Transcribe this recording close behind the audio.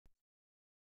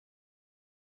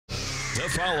The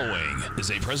following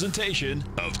is a presentation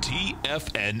of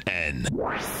TFNN.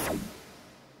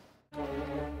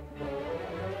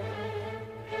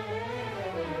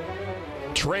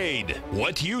 Trade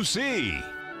what you see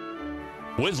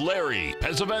with Larry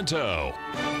Pesavento.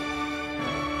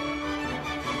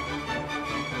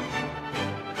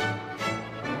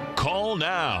 Call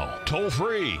now, toll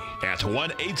free at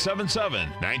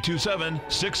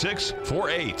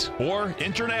 1-877-927-6648 or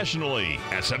internationally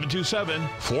at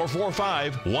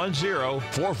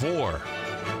 727-445-1044.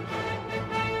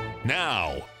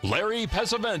 Now, Larry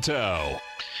Pesavento.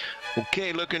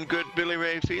 Okay, looking good, Billy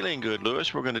Ray, feeling good,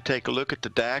 Lewis. We're going to take a look at the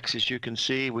DAX. As you can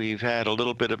see, we've had a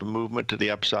little bit of a movement to the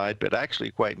upside, but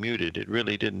actually quite muted. It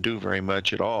really didn't do very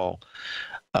much at all.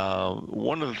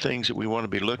 One of the things that we want to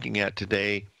be looking at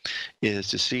today is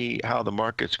to see how the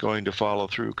market's going to follow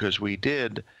through, because we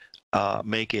did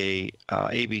make a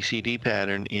ABCD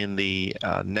pattern in the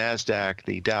NASDAQ,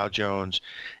 the Dow Jones,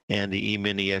 and the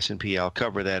E-mini S&P. I'll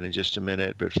cover that in just a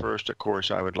minute. But first, of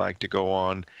course, I would like to go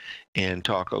on and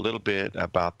talk a little bit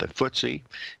about the FTSE,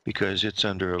 because it's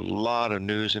under a lot of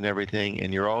news and everything.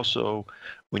 And you're also,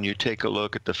 when you take a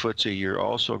look at the FTSE, you're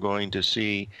also going to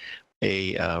see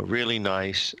a really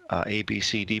nice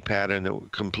ABCD pattern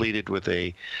that completed with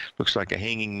a, looks like a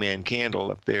hanging man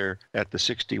candle up there at the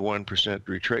 61%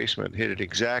 retracement. Hit it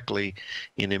exactly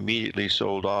and immediately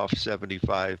sold off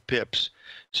 75 pips.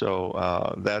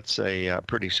 So that's a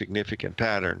pretty significant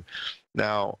pattern.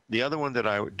 Now, the other one that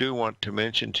I do want to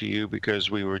mention to you,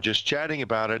 because we were just chatting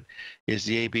about it, is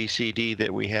the ABCD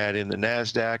that we had in the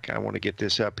NASDAQ. I want to get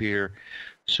this up here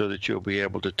so that you'll be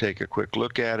able to take a quick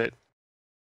look at it.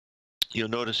 You'll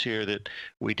notice here that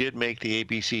we did make the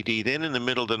ABCD. Then in the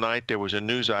middle of the night, there was a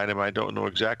news item. I don't know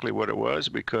exactly what it was,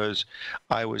 because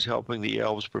I was helping the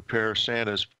elves prepare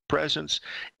Santa's presents,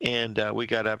 and we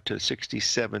got up to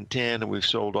 67.10, and we've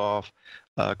sold off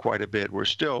quite a bit. We're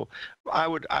still, I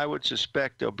would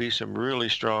suspect there'll be some really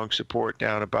strong support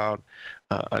down about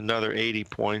another 80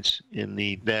 points in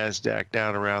the NASDAQ,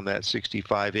 down around that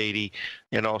 65.80,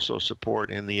 and also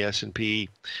support in the S&P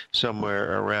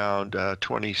somewhere around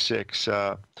 26,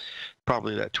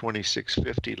 probably that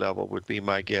 26.50 level would be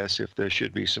my guess, if there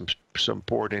should be some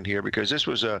support in here, because this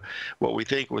was what we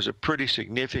think was a pretty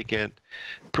significant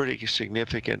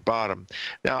bottom.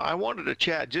 Now, I wanted to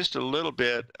chat just a little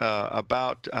bit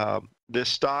about this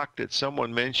stock that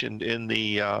someone mentioned in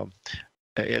the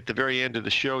at the very end of the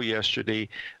show yesterday.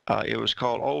 It was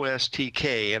called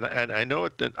OSTK, and I know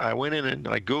it, that I went in and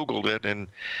I Googled it, and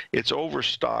it's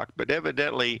overstocked, but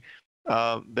evidently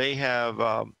they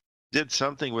have did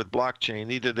something with blockchain.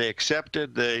 Either they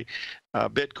accepted the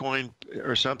Bitcoin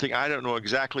or something. I don't know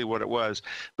exactly what it was,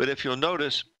 but if you'll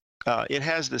notice, it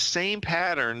has the same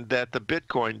pattern that the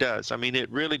Bitcoin does. I mean, it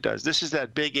really does. This is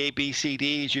that big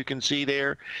ABCD, as you can see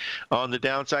there on the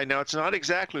downside. Now, it's not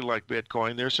exactly like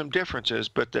Bitcoin. There's some differences,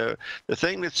 but the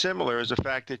thing that's similar is the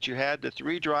fact that you had the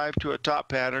 3 drive to a top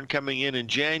pattern coming in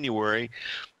January,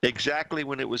 exactly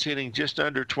when it was hitting just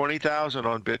under 20,000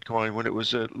 on Bitcoin, when it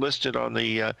was listed on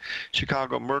the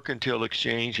Chicago Mercantile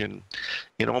Exchange. And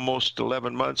in almost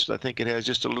 11 months, I think it has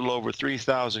just a little over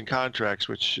 3,000 contracts,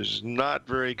 which is not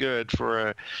very good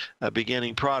for a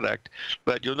beginning product.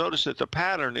 But you'll notice that the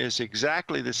pattern is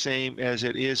exactly the same as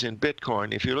it is in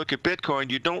Bitcoin. If you look at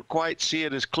Bitcoin, you don't quite see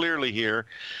it as clearly here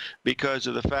because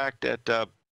of the fact that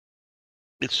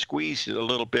it's squeezed a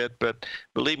little bit, but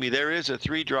believe me, there is a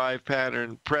 3 drive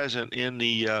pattern present in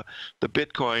the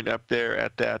Bitcoin up there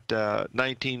at that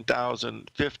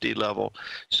 19,050 level,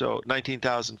 so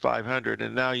 19,500,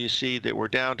 and now you see that we're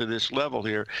down to this level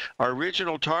here. Our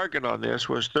original target on this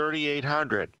was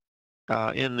 3,800.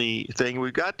 In the thing,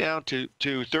 we got down to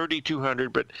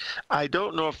 3,200, but I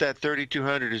don't know if that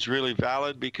 3,200 is really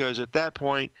valid, because at that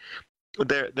point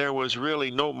there was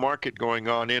really no market going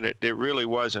on in it. It really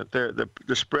wasn't. The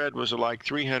spread was like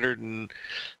 300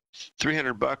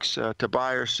 bucks to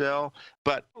buy or sell.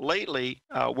 But lately,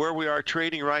 where we are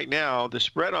trading right now, the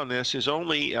spread on this is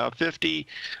only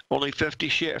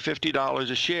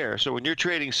 $50 a share. So when you're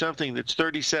trading something that's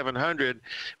 $3,700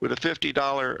 with a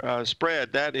 $50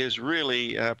 spread, that is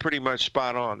really pretty much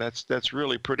spot on. That's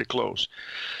really pretty close.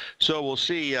 So we'll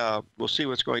see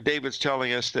what's going. David's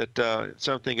telling us that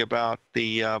something about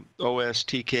the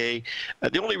OSTK.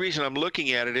 The only reason I'm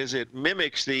looking at it is it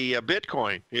mimics the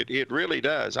Bitcoin. It really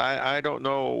does. I don't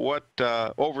know what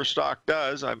Overstock does.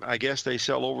 I guess they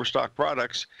sell Overstock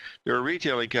products. They're a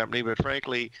retailing company, but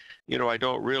frankly, you know, I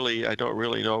don't really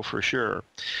know for sure.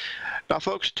 Now,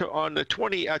 folks, on the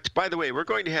 20th, by the way, we're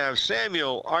going to have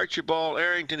Samuel Archibald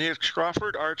Arrington Hicks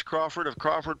Crawford. Arch Crawford of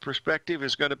Crawford Perspective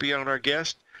is going to be on our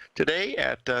guest today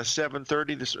at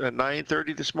 7:30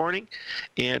 9:30 this morning,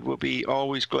 and we'll be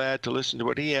always glad to listen to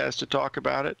what he has to talk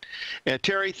about it. And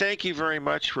Terry, thank you very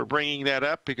much for bringing that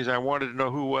up, because I wanted to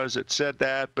know who was that said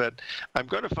that, but I'm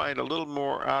going to find a little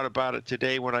more out about it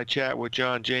today when I chat with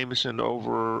John Jameson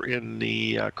over in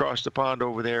the across the pond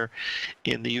over there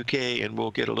in the UK, and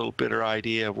we'll get a little better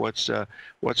idea of what's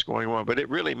going on. But it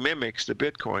really mimics the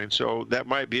Bitcoin, so that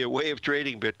might be a way of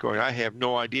trading Bitcoin. I have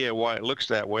no idea why it looks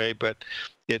that way, but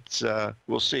it's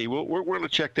we'll see. We're going to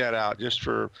check that out just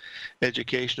for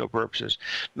educational purposes.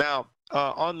 Now,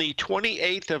 on the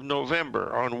 28th of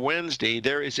November, on Wednesday,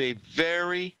 there is a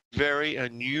very, very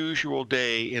unusual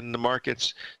day in the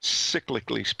markets,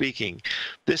 cyclically speaking.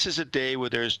 This is a day where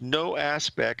there's no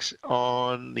aspects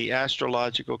on the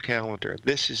astrological calendar.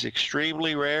 This is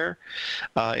extremely rare.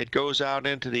 It goes out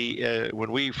into the,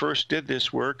 when we first did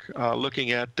this work,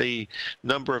 looking at the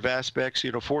number of aspects,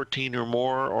 14 or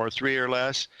more or 3 or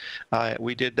less.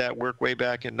 We did that work way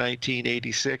back in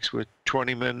 1986 with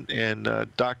Twentyman and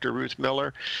Dr. Ruth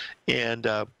Miller. And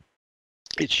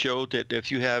it showed that if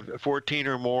you have 14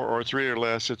 or more or 3 or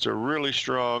less, it's a really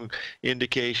strong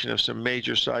indication of some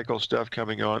major cycle stuff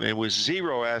coming on. And with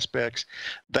 0 aspects,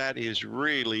 that is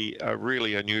really,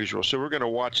 really unusual. So we're going to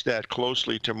watch that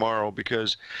closely tomorrow,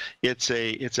 because it's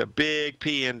a big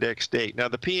P index date. Now,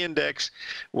 the P index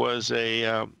was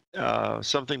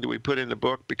something that we put in the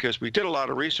book because we did a lot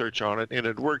of research on it, and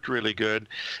it worked really good.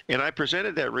 And I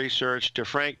presented that research to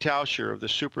Frank Tauscher of the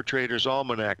Super Traders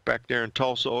Almanac back there in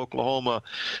Tulsa, Oklahoma,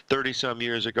 30-some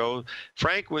years ago.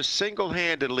 Frank was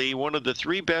single-handedly one of the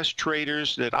 3 best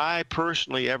traders that I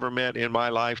personally ever met in my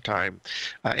lifetime.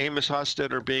 Amos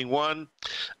Hofstadter being one,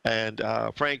 and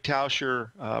Frank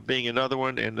Tauscher being another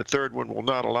one, and the third one will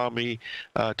not allow me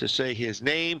to say his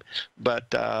name,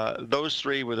 but those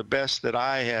 3 were the best that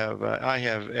I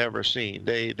have ever seen.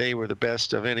 They were the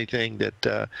best of anything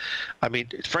that I mean,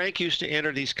 Frank used to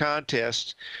enter these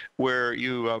contests where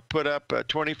you put up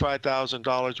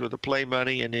 $25,000 worth of play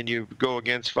money, and then you go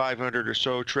against 500 or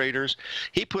so traders.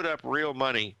 He put up real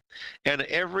money, and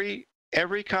every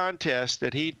contest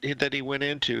that he went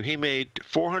into, he made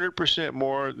 400%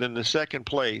 more than the second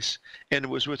place, and it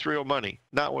was with real money,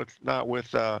 not with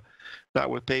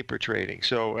paper trading.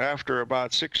 So after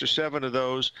about 6 or 7 of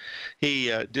those,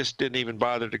 he just didn't even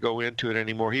bother to go into it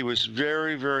anymore. He was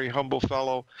very, very humble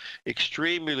fellow,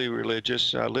 extremely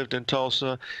religious, lived in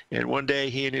Tulsa, and one day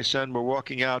he and his son were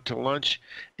walking out to lunch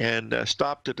and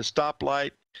stopped at a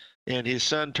stoplight. And his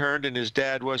son turned, and his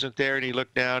dad wasn't there, and he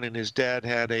looked down, and his dad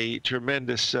had a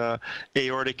tremendous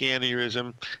aortic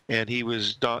aneurysm, and he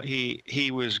was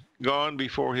gone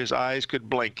before his eyes could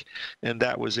blink, and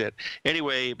that was it.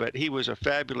 Anyway, but he was a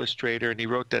fabulous trader, and he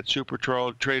wrote that Super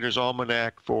Traders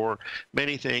Almanac for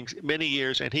many things, many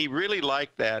years, and he really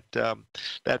liked that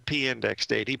P index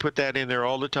date. He put that in there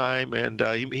all the time, and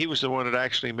he was the one that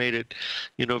actually made it,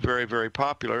 very, very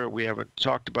popular. We haven't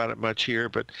talked about it much here,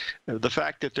 but the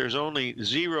fact that there's only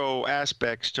 0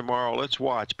 aspects tomorrow, let's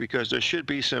watch, because there should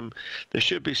be some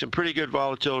pretty good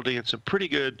volatility and some pretty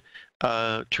good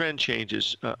trend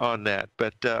changes on that,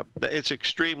 but it's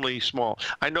extremely small.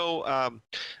 I know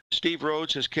Steve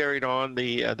Rhodes has carried on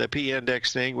the P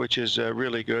index thing, which is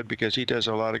really good, because he does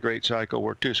a lot of great cycle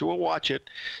work too. So we'll watch it.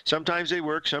 Sometimes they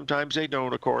work, sometimes they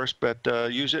don't, of course, but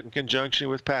use it in conjunction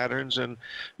with patterns, and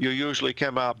you'll usually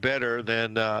come out better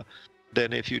than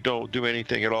if you don't do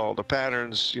anything at all. The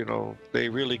patterns, they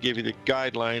really give you the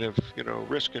guideline of,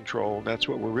 risk control. And that's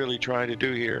what we're really trying to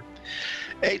do here.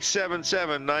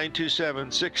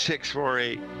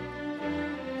 877-927-6648.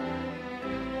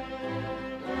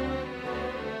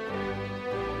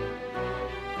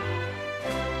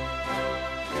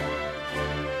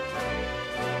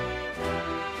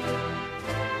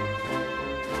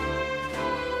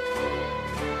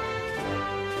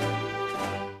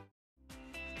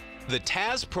 The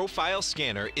TAS Profile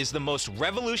Scanner is the most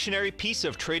revolutionary piece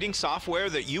of trading software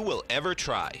that you will ever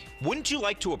try. Wouldn't you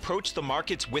like to approach the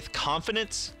markets with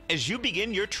confidence? As you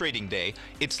begin your trading day,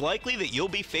 it's likely that you'll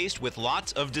be faced with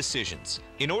lots of decisions.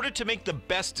 In order to make the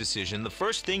best decision, the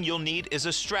first thing you'll need is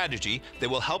a strategy that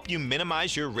will help you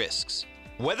minimize your risks.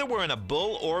 Whether we're in a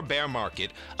bull or bear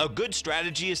market, a good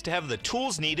strategy is to have the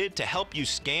tools needed to help you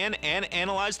scan and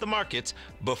analyze the markets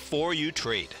before you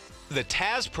trade. The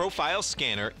TAS Profile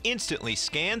Scanner instantly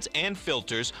scans and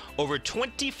filters over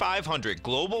 2,500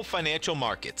 global financial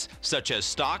markets, such as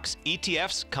stocks,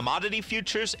 ETFs, commodity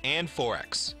futures, and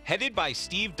Forex. Headed by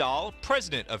Steve Dahl,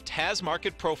 president of TAS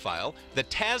Market Profile, the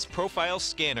TAS Profile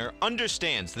Scanner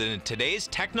understands that in today's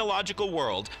technological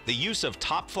world, the use of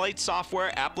top-flight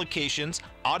software applications,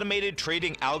 automated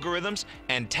trading algorithms,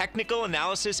 and technical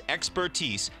analysis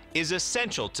expertise is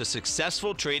essential to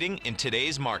successful trading in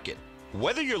today's market.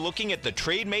 Whether you're looking at the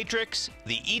trade matrix,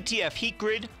 the ETF heat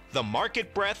grid, the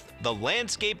market breadth, the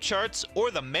landscape charts,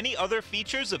 or the many other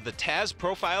features of the TAS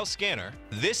Profile Scanner,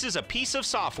 this is a piece of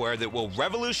software that will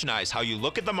revolutionize how you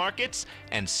look at the markets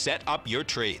and set up your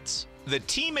trades. The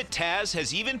team at TAS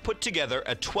has even put together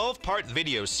a 12-part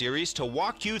video series to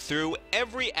walk you through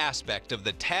every aspect of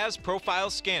the TAS Profile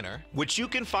Scanner, which you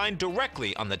can find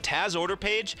directly on the TAS order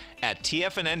page at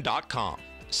TFNN.com.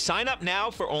 Sign up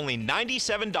now for only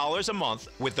 $97 a month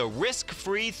with a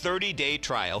risk-free 30-day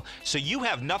trial, so you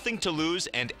have nothing to lose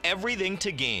and everything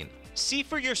to gain. See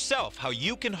for yourself how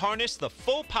you can harness the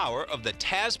full power of the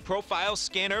TAS Profile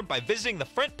Scanner by visiting the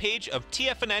front page of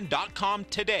TFNN.com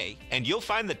today, and you'll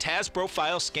find the TAS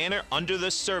Profile Scanner under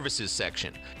the Services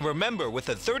section. Remember, with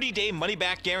a 30-day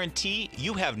money-back guarantee,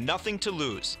 you have nothing to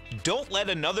lose. Don't let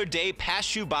another day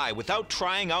pass you by without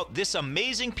trying out this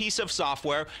amazing piece of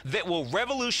software that will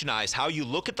revolutionize how you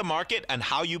look at the market and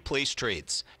how you place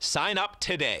trades. Sign up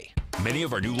today. Many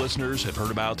of our new listeners have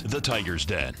heard about The Tiger's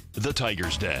Den. The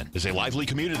Tiger's Den is a lively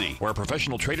community where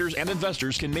professional traders and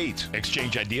investors can meet,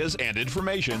 exchange ideas and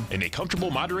information in a comfortable,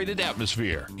 moderated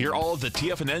atmosphere. Hear all of the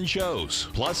TFNN shows,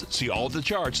 plus see all of the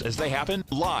charts as they happen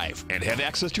live and have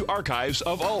access to archives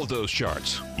of all of those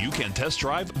charts. You can test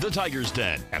drive The Tiger's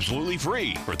Den absolutely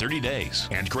free for 30 days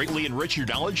and greatly enrich your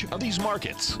knowledge of these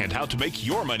markets and how to make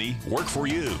your money work for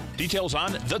you. Details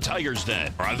on The Tiger's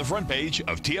Den are on the front page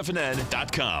of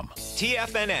TFNN.com.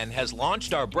 TFNN has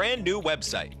launched our brand new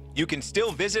website. You can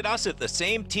still visit us at the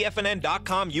same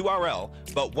TFNN.com URL,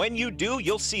 but when you do,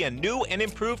 you'll see a new and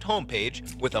improved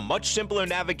homepage with a much simpler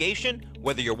navigation,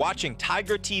 whether you're watching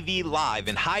Tiger TV live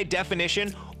in high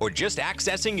definition or just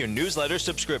accessing your newsletter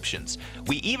subscriptions.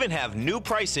 We even have new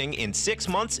pricing in 6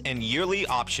 months and yearly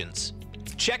options.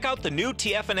 Check out the new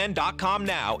TFNN.com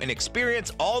now and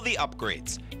experience all the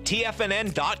upgrades.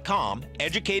 TFNN.com,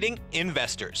 educating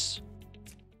investors.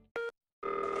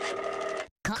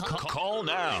 Call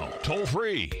now, toll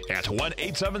free at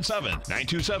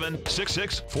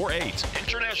 1-877-927-6648.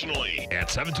 Internationally at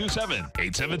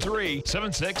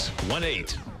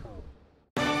 727-873-7618.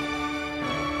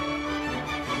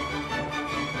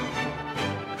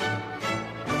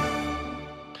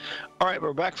 All right,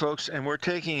 we're back, folks, and we're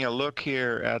taking a look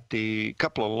here at the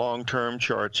couple of long-term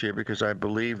charts here because I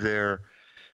believe they're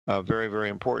very, very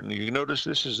important. You notice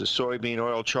this is a soybean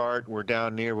oil chart. We're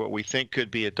down near what we think could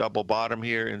be a double bottom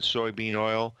here in soybean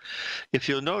oil. If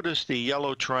you'll notice the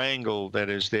yellow triangle that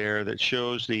is there that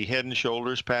shows the head and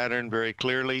shoulders pattern very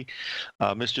clearly,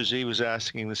 Mr. Z was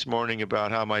asking this morning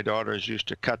about how my daughters used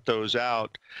to cut those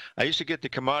out. I used to get the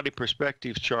commodity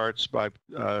perspective charts by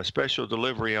special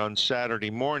delivery on Saturday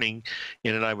morning,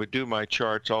 and then I would do my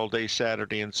charts all day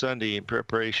Saturday and Sunday in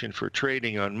preparation for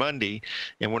trading on Monday.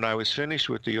 And when I was finished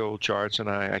with the old charts, and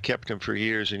I kept them for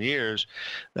years and years,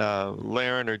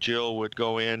 Laren or Jill would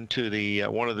go into the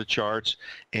one of the charts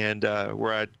and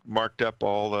where I'd marked up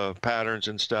all the patterns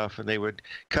and stuff, and they would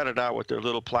cut it out with their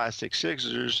little plastic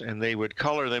scissors, and they would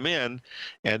color them in,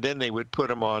 and then they would put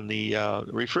them on the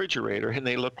refrigerator, and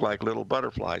they looked like little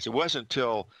butterflies. It wasn't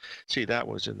until, see, that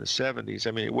was in the 70s.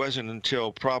 I mean, it wasn't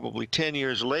until probably 10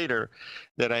 years later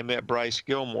that I met Bryce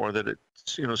Gilmore that it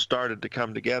started to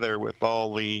come together with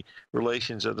all the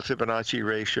relations of the Fibonacci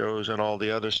ratios and all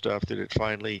the other stuff that it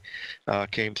finally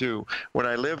came through. When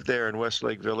I lived there in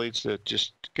Westlake Village, that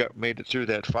just made it through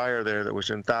that fire there that was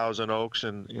in Thousand Oaks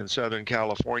in Southern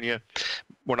California.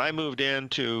 When I moved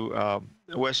into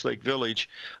Westlake Village,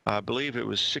 I believe it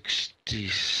was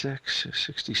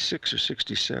 66 or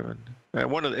 67.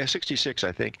 One of the 66,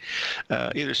 I think,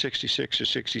 either 66 or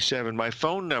 67. My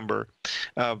phone number,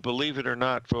 believe it or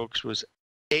not, folks, was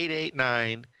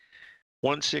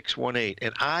 889-1618,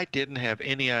 and I didn't have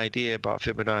any idea about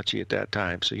Fibonacci at that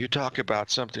time. So you talk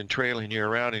about something trailing you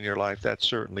around in your life, that's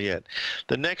certainly it.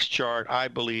 The next chart, I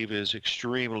believe, is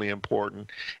extremely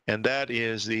important, and that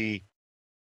is the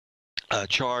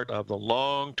chart of the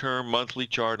long-term monthly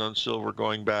chart on silver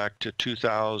going back to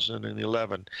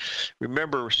 2011.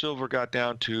 Remember, silver got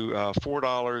down to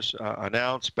 $4 an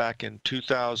ounce back in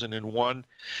 2001,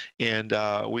 and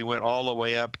we went all the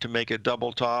way up to make a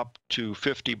double top to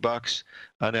 $50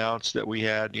 an ounce that we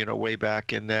had, way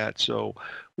back in that. So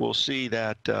we'll see.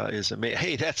 That is amazing.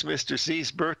 Hey, that's Mr.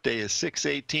 Z's birthday is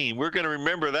 6/18. We're going to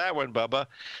remember that one, Bubba.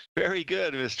 Very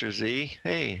good, Mr. Z.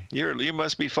 Hey, you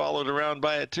must be followed around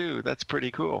by it too. That's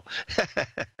pretty cool.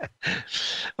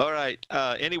 All right.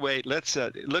 Anyway, let's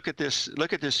look at this.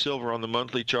 Look at this silver on the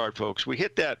monthly chart, folks. We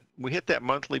hit that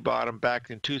monthly bottom back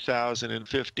in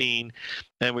 2015,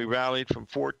 and we rallied from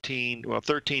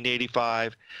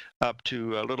 13.85 up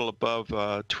to a little above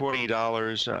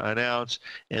 $20 an ounce,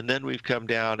 and then we've come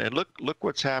down. And look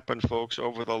what's happened, folks,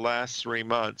 over the last 3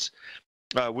 months.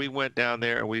 We went down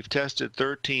there and we've tested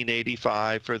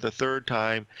 13.85 for the third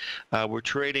time. We're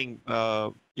trading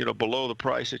below the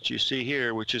price that you see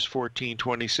here, which is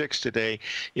 14.26 today.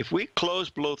 If we close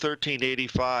below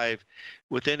 13.85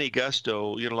 with any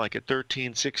gusto, like at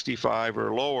 13.65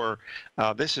 or lower,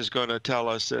 this is going to tell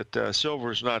us that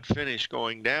silver's not finished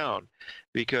going down,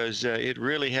 because it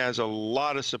really has a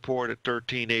lot of support at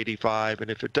 13.85,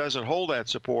 and if it doesn't hold that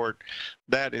support,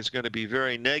 that is going to be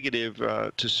very negative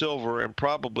to silver and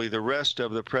probably the rest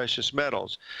of the precious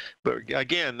metals. But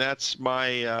again, that's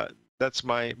my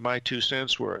 2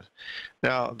 cents worth.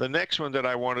 Now, the next one that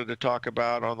I wanted to talk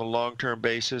about on the long-term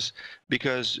basis,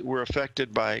 because we're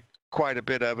affected by quite a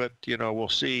bit of it, we'll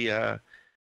see.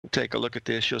 Take a look at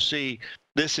this. You'll see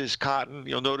this is cotton.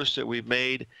 You'll notice that we've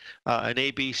made an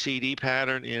ABCD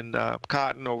pattern in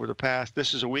cotton over the past.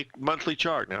 This is a monthly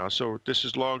chart now, so this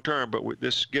is long term, but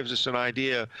this gives us an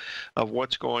idea of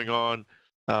what's going on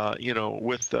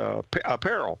with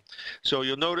apparel. So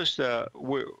you'll notice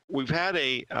we've had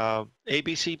a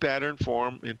ABC pattern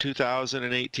form in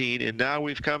 2018, and now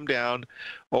we've come down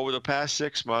over the past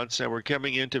 6 months, and we're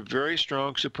coming into very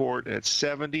strong support at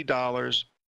 $70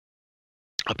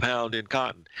 a pound in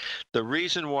cotton. The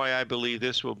reason why I believe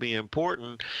this will be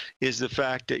important is the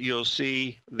fact that you'll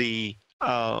see the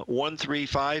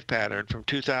 135 pattern from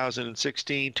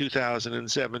 2016,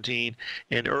 2017,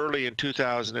 and early in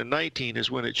 2019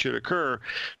 is when it should occur,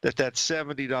 that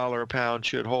 $70 a pound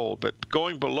should hold. But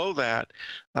going below that,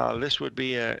 this would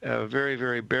be a very,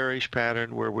 very bearish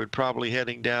pattern where we're probably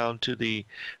heading down to the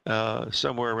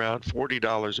somewhere around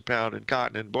 $40 a pound in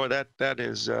cotton. And boy, that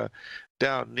is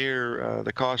down near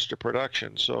the cost of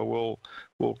production. So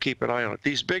we'll keep an eye on it.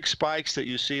 These big spikes that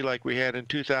you see like we had in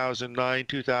 2009,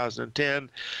 2010,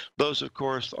 those of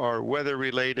course are weather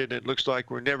related. It looks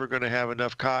like we're never going to have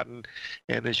enough cotton,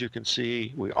 and as you can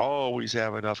see, we always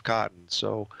have enough cotton.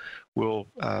 So we'll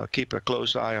keep a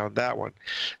close eye on that one.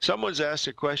 Someone's asked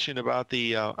a question about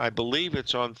the, I believe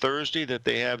it's on Thursday that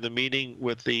they have the meeting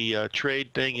with the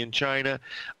trade thing in China.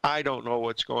 I don't know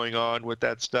what's going on with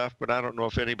that stuff, but I don't know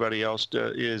if anybody else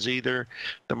is either.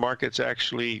 The market's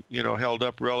actually, held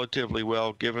up relatively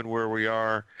well given where we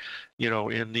are,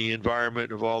 in the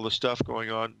environment of all the stuff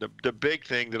going on. The big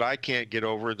thing that I can't get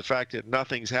over, the fact that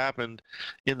nothing's happened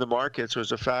in the markets, was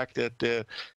the fact that,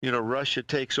 Russia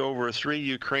takes over 3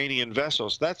 Ukrainian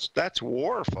vessels. That's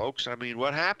war, folks. I mean,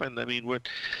 what happened? I mean,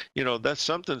 that's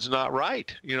something's not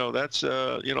right. That's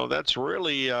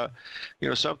really,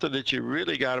 something that you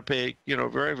really got to pay,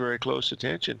 very, very close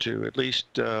attention to, at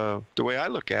least the way I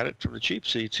look at it from the cheap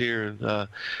seats here in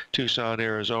Tucson,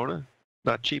 Arizona.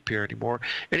 Not cheap here anymore.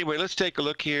 Anyway, let's take a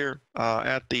look here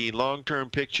at the long-term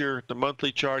picture, the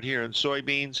monthly chart here in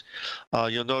soybeans.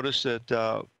 You'll notice that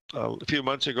a few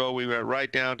months ago we went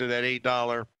right down to that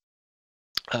 $8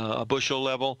 a bushel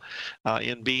level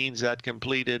in beans. That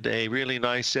completed a really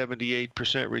nice 78%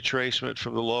 retracement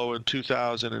from the low in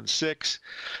 2006.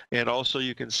 And also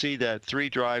you can see that 3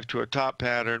 drive to a top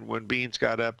pattern when beans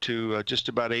got up to just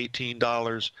about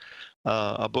 $18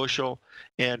 a bushel.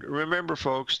 And remember,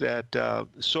 folks, that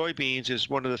soybeans is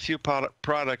one of the few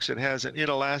products that has an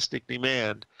inelastic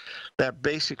demand. That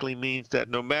basically means that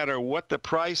no matter what the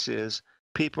price is,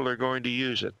 people are going to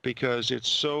use it because it's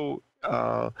so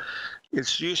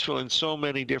it's useful in so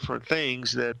many different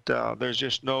things that there's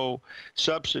just no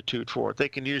substitute for it. They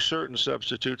can use certain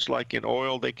substitutes, like in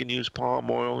oil. They can use palm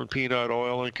oil and peanut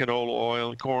oil and canola oil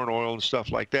and corn oil and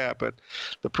stuff like that. But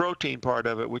the protein part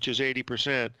of it, which is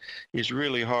 80%, is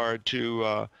really hard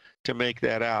to make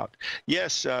that out.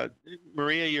 Yes,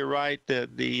 Maria, you're right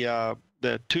that the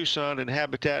Tucson and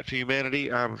Habitat for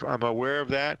Humanity, I'm aware of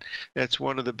that. That's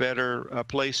one of the better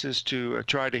places to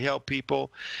try to help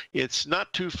people. It's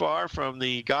not too far from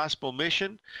the Gospel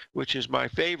Mission, which is my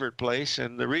favorite place.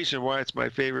 And the reason why it's my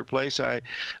favorite place,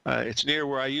 it's near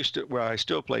where I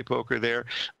still play poker there.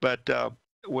 But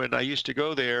when I used to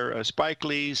go there, Spike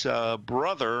Lee's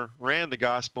brother ran the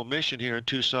gospel mission here in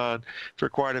Tucson for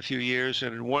quite a few years.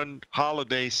 And in one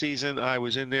holiday season, I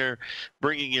was in there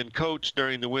bringing in coats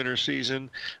during the winter season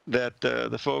that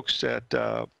the folks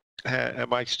at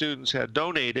my students had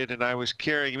donated, and I was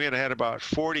carrying them in. I had about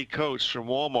 40 coats from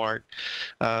Walmart,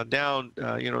 down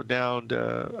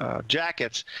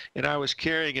jackets, and I was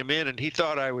carrying them in, and he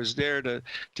thought I was there to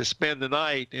spend the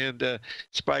night, and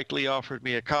Spike Lee offered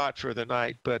me a cot for the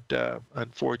night, but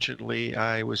unfortunately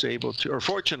I was able to, or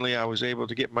fortunately I was able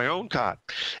to get my own cot.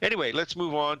 Anyway, let's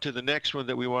move on to the next one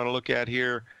that we want to look at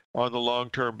here on the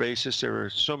long-term basis. There are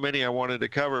so many I wanted to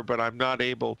cover, but I'm not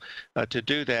able to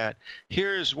do that.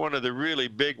 Here's one of the really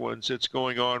big ones that's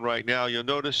going on right now. You'll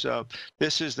notice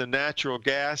this is the natural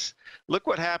gas. Look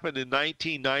what happened in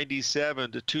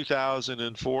 1997 to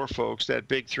 2004, folks, that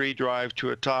big 3 drive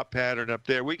to a top pattern up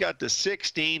there. We got to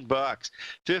 $16,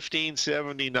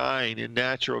 $15.79 in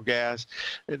natural gas.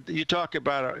 And you talk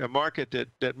about a market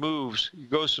that moves. It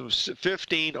goes from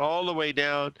 15 all the way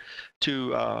down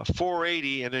to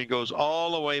 480, and then goes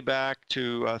all the way back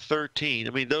to 13.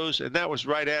 I mean, and that was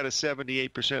right at a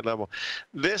 78% level.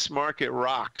 This market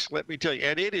rocks, let me tell you,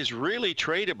 and it is really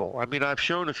tradable. I mean, I've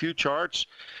shown a few charts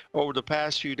over the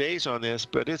past few days on this,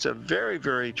 but it's a very,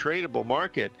 very tradable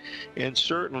market, and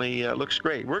certainly looks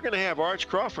great. We're going to have Arch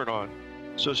Crawford on,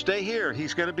 so stay here.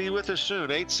 He's going to be with us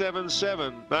soon.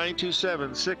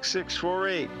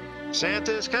 877-927-6648.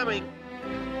 Santa is coming.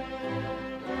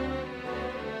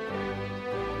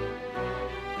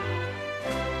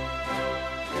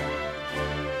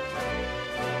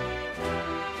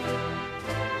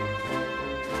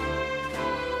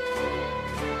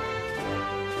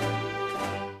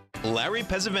 Larry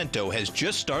Pesavento has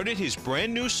just started his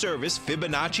brand new service,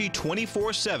 Fibonacci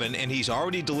 24/7, and he's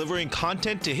already delivering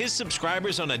content to his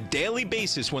subscribers on a daily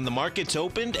basis when the market's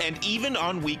opened and even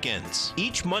on weekends.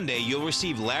 Each Monday, you'll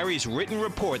receive Larry's written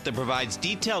report that provides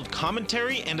detailed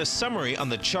commentary and a summary on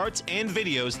the charts and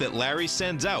videos that Larry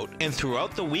sends out. And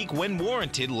throughout the week, when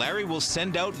warranted, Larry will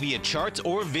send out via charts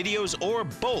or videos or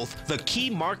both the key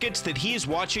markets that he is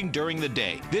watching during the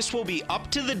day. This will be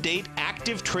up-to-the-date,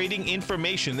 active trading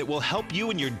information that will help you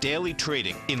in your daily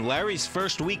trading. In Larry's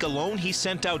first week alone, he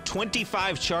sent out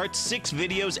 25 charts, 6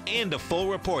 videos, and a full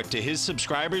report to his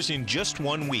subscribers in just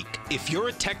 1 week. If you're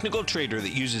a technical trader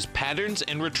that uses patterns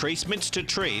and retracements to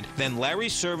trade, then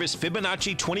Larry's service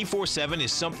Fibonacci 24/7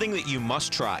 is something that you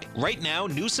must try. Right now,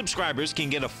 new subscribers can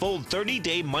get a full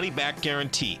 30-day money-back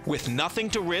guarantee. With nothing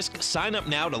to risk, sign up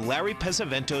now to Larry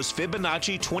Pesavento's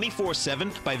Fibonacci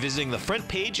 24/7 by visiting the front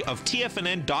page of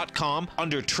TFNN.com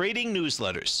under Trading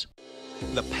Newsletters.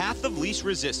 The Path of Least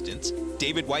Resistance,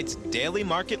 David White's daily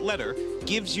market letter,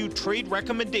 gives you trade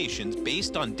recommendations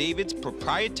based on David's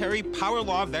proprietary power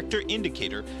law vector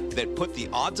indicator that put the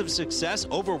odds of success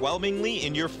overwhelmingly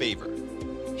in your favor.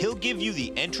 He'll give you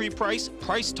the entry price,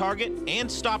 price target,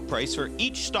 and stop price for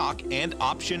each stock and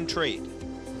option trade.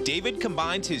 David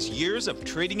combines his years of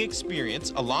trading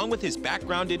experience along with his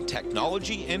background in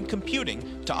technology and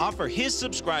computing to offer his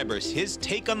subscribers his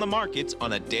take on the markets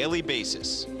on a daily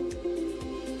basis.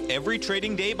 Every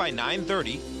trading day by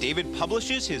 9:30, David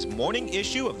publishes his morning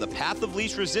issue of The Path of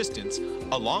Least Resistance,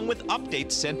 along with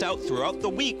updates sent out throughout the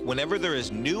week whenever there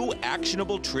is new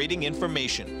actionable trading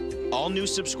information. All new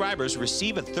subscribers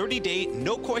receive a 30-day,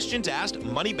 no questions asked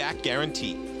money-back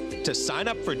guarantee. To sign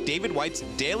up for David White's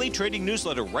daily trading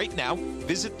newsletter right now,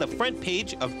 visit the front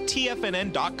page of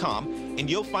TFNN.com and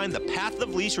you'll find The Path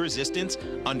of Least Resistance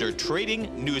under Trading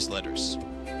Newsletters.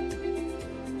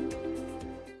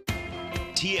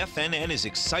 TFNN is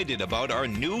excited about our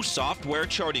new software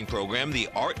charting program, The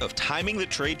Art of Timing the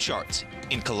Trade Charts.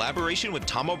 In collaboration with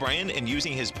Tom O'Brien and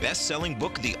using his best-selling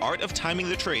book, The Art of Timing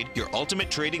the Trade, Your Ultimate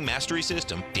Trading Mastery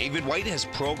System, David White has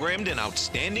programmed an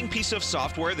outstanding piece of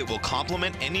software that will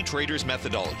complement any trader's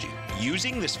methodology.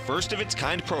 Using this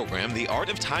first-of-its-kind program, The Art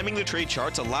of Timing the Trade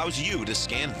Charts allows you to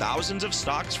scan thousands of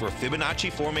stocks for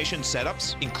Fibonacci formation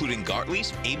setups, including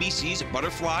Gartley's, ABC's,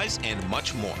 butterflies, and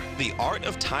much more. The Art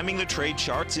of Timing the Trade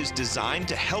Charts is designed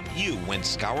to help you when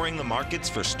scouring the markets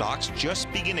for stocks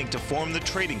just beginning to form the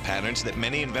trading patterns that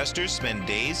many investors spend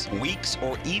days, weeks,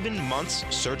 or even months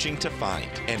searching to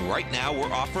find. And right now,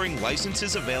 we're offering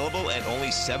licenses available at only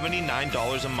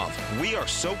 $79 a month. We are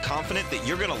so confident that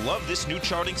you're going to love this new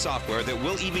charting software that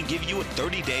will even give you a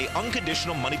 30-day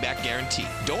unconditional money-back guarantee.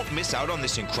 Don't miss out on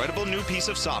this incredible new piece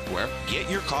of software. Get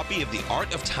your copy of The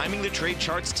Art of Timing the Trade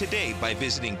Charts today by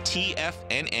visiting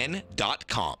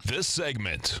TFNN.com. This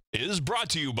segment is brought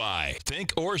to you by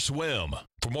Think or Swim.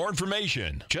 For more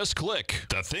information, just click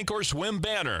the Think or Swim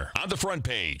banner on the front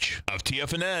page of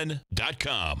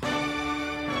TFNN.com.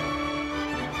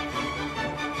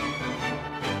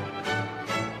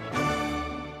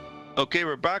 Okay,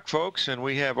 we're back, folks, and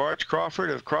we have Arch Crawford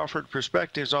of Crawford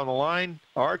Perspectives on the line.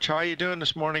 Arch, how are you doing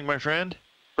this morning, my friend?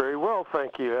 Very well,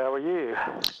 thank you. How are you?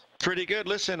 Pretty good.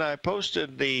 Listen, I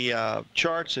posted the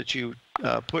charts that you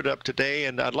put up today,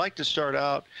 and I'd like to start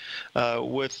out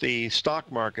with the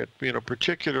stock market,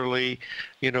 particularly,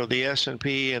 the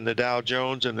S&P and the Dow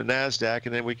Jones and the NASDAQ,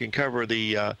 and then we can cover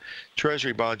the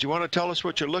Treasury bonds. You want to tell us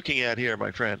what you're looking at here,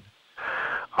 my friend?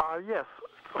 Yes.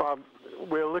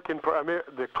 We're looking for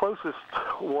the closest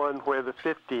one where the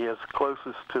 50 is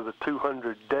closest to the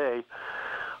 200-day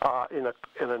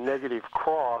in a negative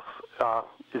cross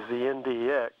is the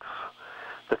NDX.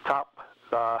 The top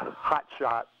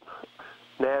hotshot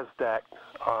NASDAQ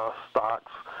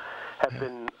stocks have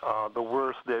been the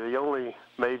worst. They're the only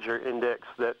major index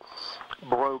that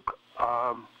broke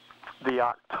the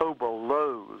October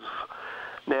lows.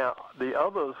 Now, the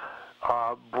others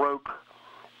broke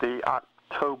the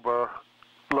October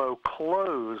low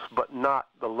close, but not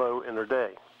the low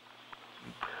intraday.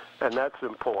 And that's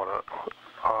important.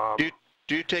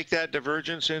 Do you take that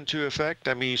divergence into effect?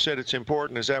 I mean, you said it's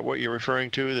important. Is that what you're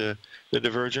referring to, the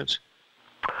divergence?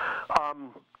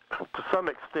 To some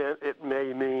extent, it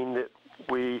may mean that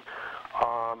we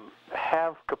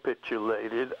have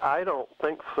capitulated. I don't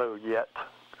think so yet,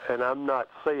 and I'm not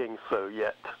saying so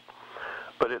yet,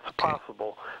 but it's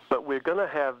possible. But we're going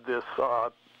to have this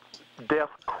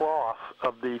death cross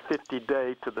of the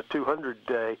 50-day to the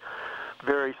 200-day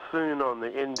very soon on the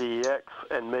NDX,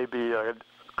 and maybe a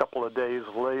couple of days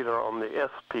later on the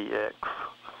SPX.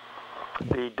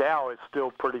 The Dow is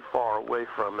still pretty far away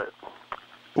from it.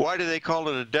 Why do they call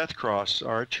it a death cross,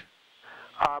 Arch?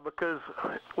 Because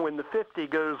when the 50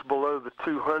 goes below the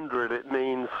 200, it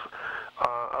means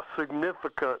a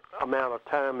significant amount of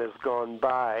time has gone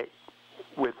by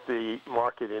with the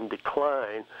market in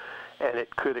decline, and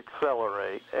it could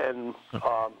accelerate. And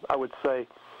I would say,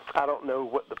 I don't know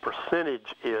what the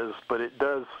percentage is, but it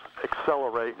does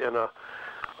accelerate in a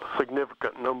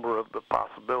significant number of the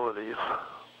possibilities.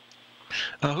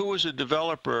 Who was the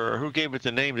developer, or who gave it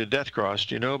the name to Death Cross?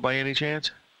 Do you know by any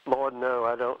chance? Lord, no,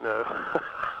 I don't know.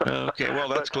 Okay, well,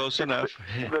 that's close enough.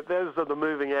 But those are the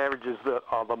moving averages that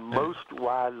are the most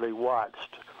widely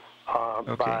watched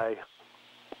by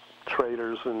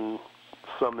traders and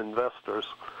some investors.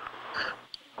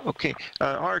 Okay,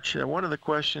 Arch, one of the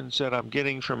questions that I'm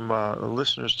getting from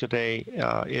listeners today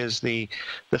is the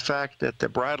fact that the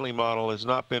Bradley model has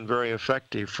not been very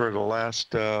effective for the last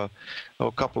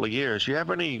couple of years. Do you have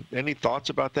any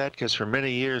thoughts about that? Because for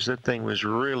many years that thing was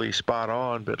really spot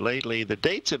on, but lately the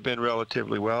dates have been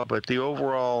relatively well, but the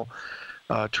overall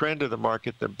trend of the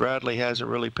market, the Bradley hasn't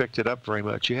really picked it up very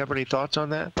much. Do you have any thoughts on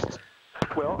that?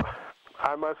 Well,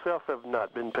 I myself have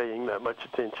not been paying that much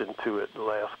attention to it the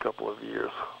last couple of years.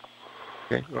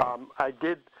 Okay. I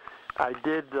did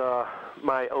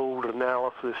my old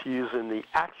analysis using the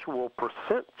actual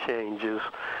percent changes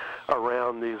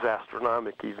around these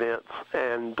astronomical events,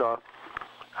 and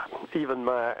even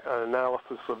my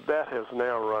analysis of that has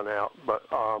now run out. But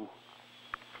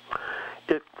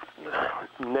it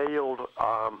nailed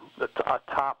a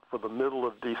top for the middle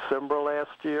of December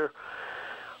last year.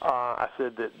 I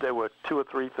said that there were 2 or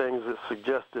 3 things that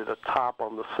suggested a top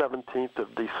on the 17th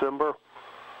of December,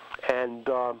 and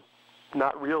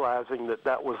not realizing that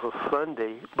that was a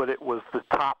Sunday, but it was the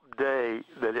top day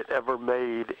that it ever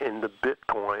made in the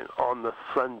Bitcoin on the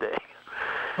Sunday.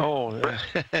 Oh.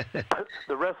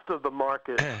 The rest of the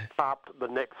market topped the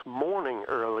next morning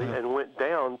early and went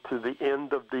down to the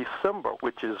end of December,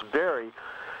 which is very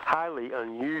highly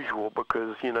unusual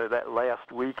because that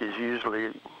last week is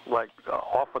usually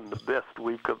often the best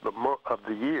week of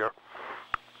the year,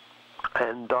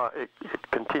 and it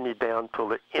continued down till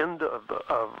the end of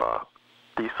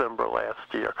December last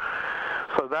year.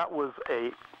 So that was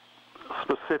a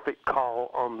specific call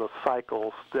on the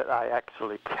cycles that I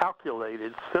actually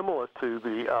calculated, similar to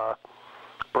the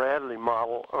Bradley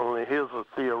model, only his are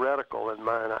theoretical and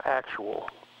mine are actual.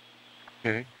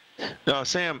 Okay. Now,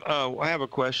 Sam, I have a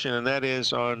question, and that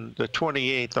is on the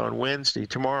 28th, on Wednesday,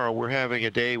 tomorrow, we're having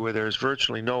a day where there's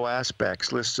virtually no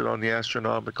aspects listed on the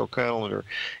astronomical calendar.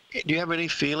 Do you have any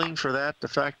feeling for that, the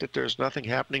fact that there's nothing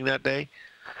happening that day?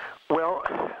 Well,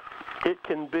 it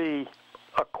can be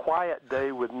a quiet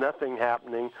day with nothing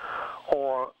happening,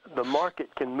 or the market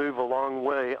can move a long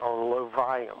way on low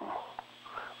volume,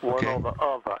 one or the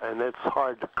other, and it's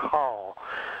hard to call.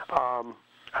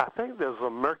 I think there's a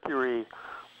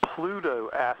Mercury-Pluto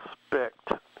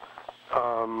aspect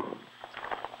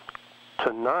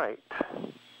tonight.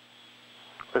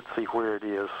 Let's see where it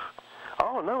is.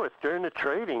 Oh, no, it's during the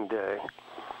trading day.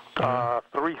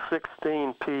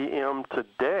 3:16 p.m.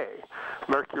 today.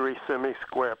 Mercury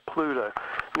semi-square Pluto.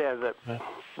 Now,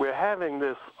 we're having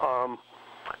this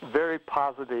very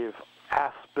positive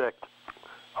aspect.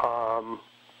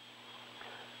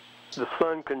 The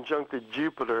Sun conjuncted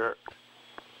Jupiter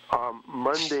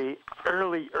Monday,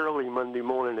 early Monday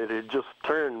morning. It had just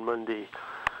turned Monday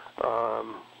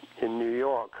in New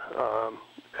York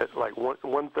at like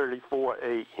 1:34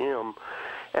 a.m.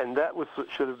 And that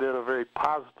should have been a very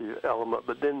positive element.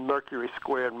 But then Mercury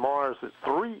squared Mars at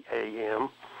 3 a.m.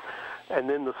 And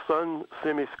then the Sun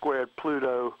semi-squared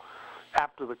Pluto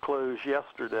after the close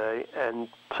yesterday. And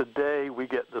today we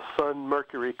get the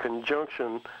Sun-Mercury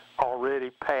conjunction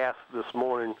already passed this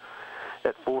morning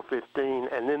at 4:15.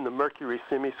 And then the Mercury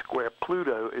semi-square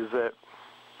Pluto is at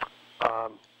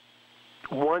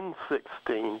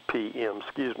 1:16 p.m.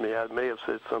 Excuse me, I may have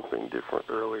said something different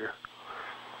earlier.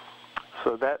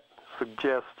 So that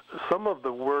suggests some of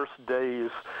the worst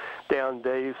days, down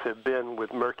days, have been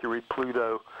with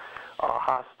Mercury-Pluto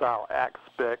hostile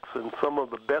aspects, and some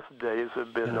of the best days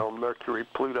have been on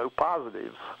Mercury-Pluto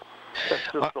positives.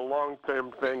 That's just a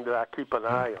long-term thing that I keep an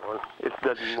eye on. It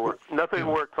doesn't work. Nothing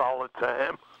works all the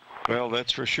time. Well,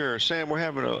 that's for sure. Sam, we're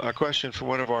having a question from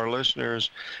one of our listeners,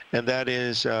 and that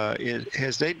is,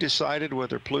 has they decided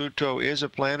whether Pluto is a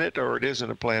planet or it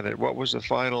isn't a planet? What was the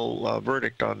final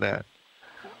verdict on that?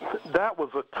 That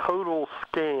was a total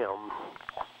scam,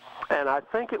 and I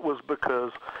think it was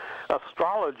because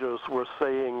astrologers were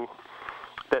saying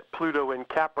that Pluto in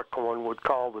Capricorn would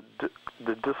call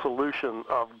the dissolution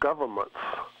of governments.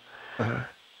 Uh-huh.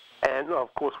 And,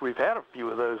 of course, we've had a few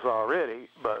of those already,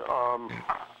 but I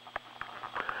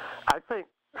think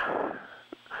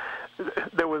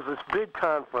there was this big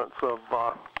conference of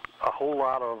a whole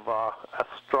lot of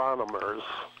astronomers,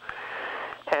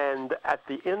 and at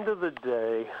the end of the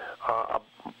day,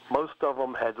 most of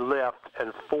them had left,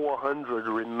 and 400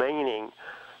 remaining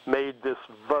made this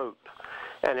vote.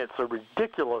 And it's a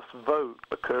ridiculous vote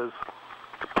because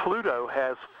Pluto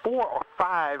has 4 or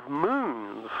 5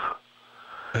 moons,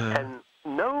 and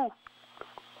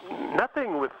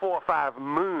nothing with 4 or 5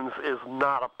 moons is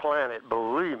not a planet,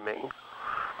 believe me.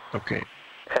 Okay.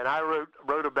 And I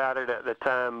wrote about it at the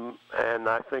time, and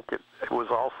I think it was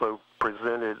also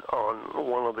presented on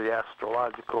one of the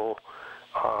astrological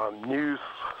news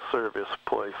service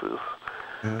places.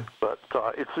 Mm-hmm. But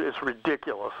it's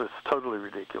ridiculous. It's totally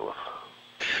ridiculous.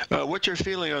 What's your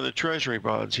feeling on the Treasury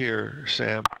bonds here,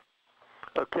 Sam?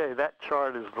 Okay, that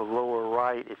chart is the lower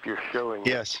right if you're showing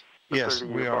Yes, it. yes,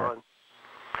 we are.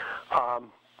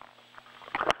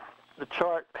 The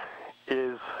chart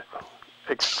is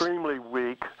extremely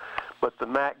weak, but the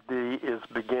MACD is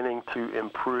beginning to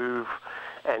improve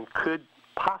and could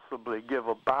possibly give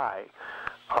a buy.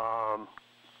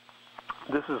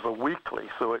 This is a weekly,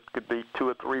 so it could be 2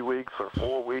 or 3 weeks or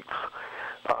 4 weeks.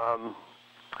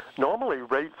 Normally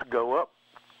rates go up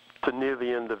to near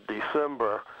the end of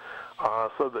December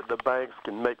so that the banks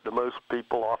can make the most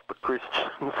people off the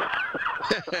Christians.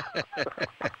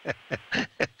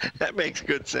 That makes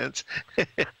good sense.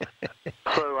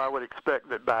 So I would expect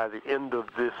that by the end of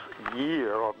this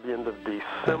year, or the end of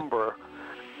December,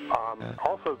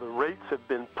 also the rates have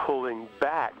been pulling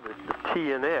back. The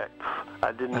TNX,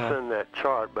 I didn't send that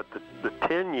chart, but the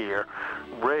 10-year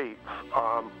rates,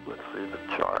 let's see the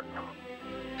chart.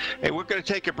 Hey, we're going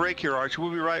to take a break here, Arch. We'll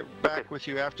be right back with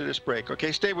you after this break.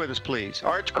 Okay, stay with us, please.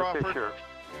 Arch Crawford, okay, sure.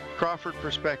 Crawford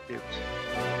Perspectives.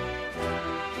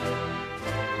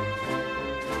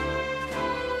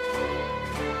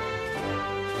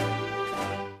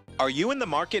 Are you in the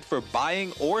market for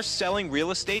buying or selling real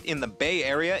estate in the Bay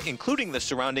Area, including the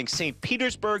surrounding St.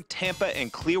 Petersburg, Tampa,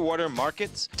 and Clearwater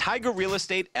markets? Tiger Real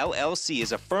Estate LLC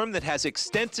is a firm that has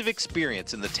extensive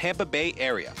experience in the Tampa Bay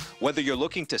area. Whether you're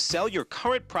looking to sell your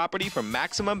current property for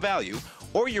maximum value,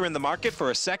 or you're in the market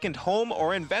for a second home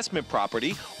or investment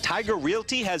property, Tiger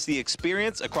Realty has the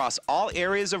experience across all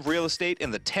areas of real estate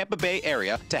in the Tampa Bay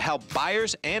area to help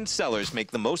buyers and sellers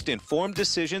make the most informed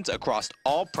decisions across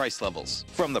all price levels.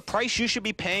 From the price you should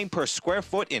be paying per square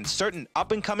foot in certain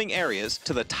up-and-coming areas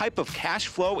to the type of cash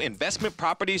flow investment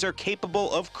properties are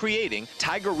capable of creating,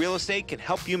 Tiger Real Estate can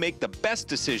help you make the best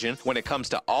decision when it comes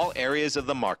to all areas of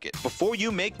the market. Before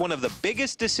you make one of the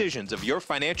biggest decisions of your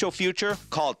financial future,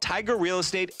 call Tiger Real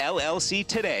Estate LLC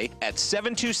today at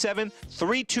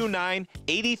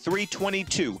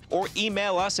 727-329-8322 or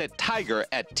email us at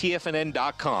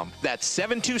tiger@tfnn.com. That's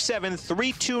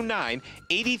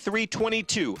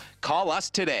 727-329-8322. Call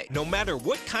us today. No matter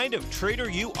what kind of trader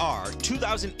you are,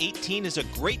 2018 is a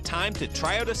great time to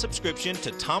try out a subscription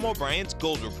to Tom O'Brien's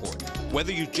Gold Report.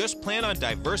 Whether you just plan on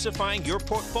diversifying your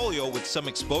portfolio with some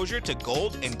exposure to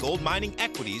gold and gold mining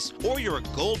equities, or you're a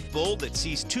gold bull that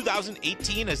sees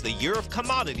 2018 as the year of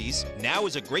commodities, now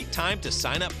is a great time to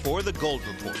sign up for the Gold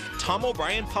Report. Tom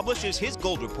O'Brien publishes his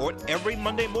Gold Report every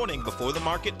Monday morning before the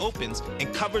market opens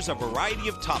and covers a variety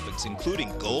of topics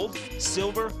including gold,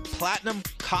 silver, platinum,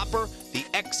 copper, the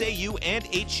XAU and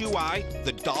HUI,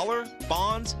 the dollar,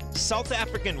 bonds, South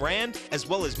African rand, as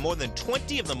well as more than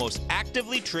 20 of the most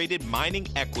actively traded mining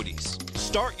equities.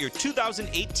 Start your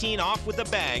 2018 off with a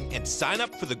bang and sign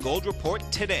up for the Gold Report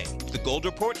today. The Gold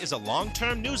Report is a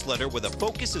long-term newsletter where the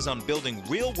focus is on building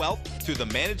real wealth through the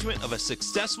management of a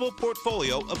successful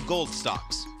portfolio of gold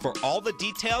stocks. For all the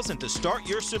details and to start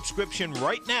your subscription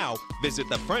right now, visit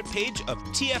the front page of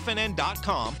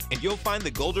TFNN.com and you'll find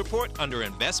the Gold Report under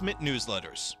Investment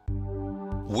Newsletters.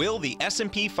 Will the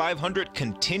S&P 500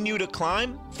 continue to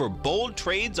climb? For bold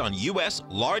trades on U.S.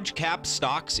 large-cap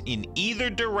stocks in either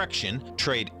direction,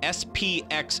 trade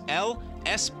SPXL,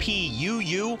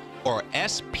 SPUU, or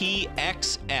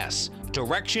SPXS.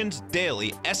 Directions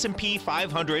Daily S&P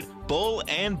 500 Bull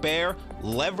and Bear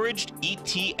Leveraged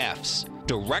ETFs.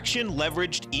 Direction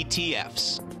Leveraged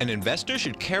ETFs. An investor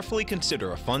should carefully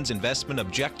consider a fund's investment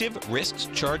objective, risks,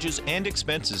 charges, and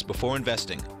expenses before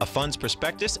investing. A fund's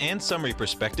prospectus and summary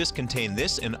prospectus contain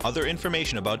this and other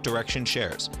information about Direction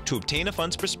shares. To obtain a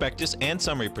fund's prospectus and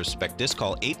summary prospectus,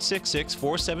 call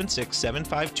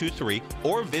 866-476-7523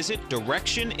 or visit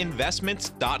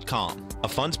directioninvestments.com. A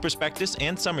fund's prospectus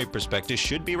and summary prospectus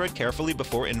should be read carefully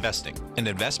before investing. An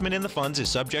investment in the funds is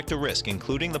subject to risk,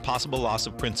 including the possible loss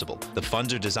of principal. The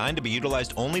funds are designed to be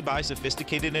utilized only by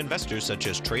sophisticated investors such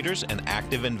as traders and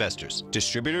active investors.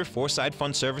 Distributor Foreside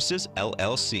Fund Services,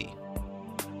 LLC.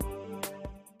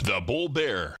 The Bull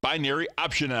Bear Binary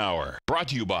Option Hour, brought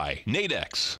to you by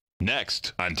Nadex.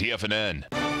 Next on TFNN.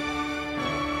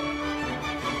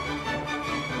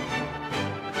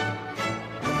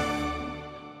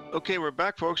 Okay, we're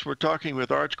back, folks. We're talking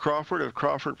with Arch Crawford of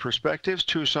Crawford Perspectives,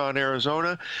 Tucson,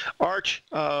 Arizona. Arch,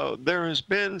 there has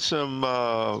been some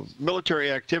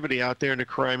military activity out there in the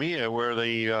Crimea where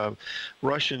the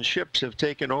Russian ships have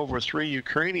taken over 3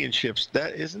 Ukrainian ships.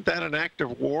 Isn't that an act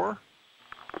of war?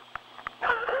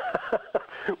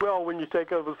 Well, when you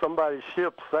take over somebody's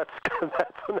ships, that's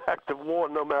an act of war,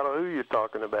 no matter who you're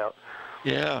talking about.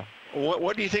 Yeah.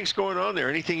 What do you think's going on there?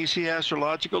 Anything you see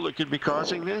astrological that could be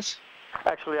causing this?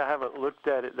 Actually, I haven't looked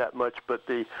at it that much, but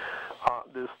there's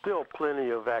still plenty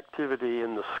of activity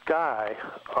in the sky.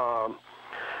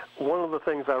 One of the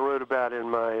things I wrote about in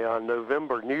my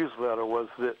November newsletter was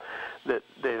that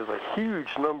there's a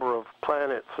huge number of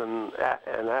planets and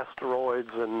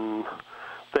asteroids and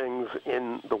things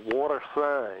in the water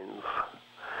signs,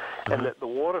 and that the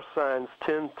water signs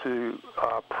tend to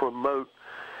promote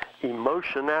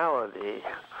emotionality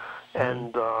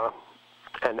and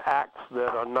acts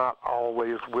that are not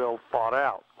always well thought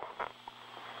out.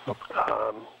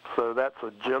 So that's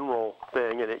a general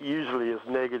thing, and it usually is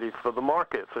negative for the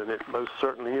markets, and it most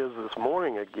certainly is this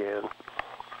morning again.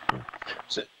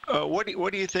 So, what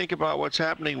do you think about what's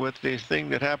happening with the thing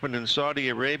that happened in Saudi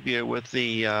Arabia with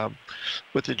the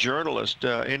journalist?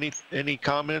 Any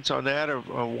comments on that,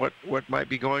 or what might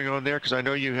be going on there? Because I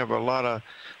know you have a lot of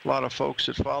folks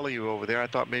that follow you over there. I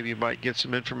thought maybe you might get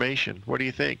some information. What do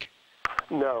you think?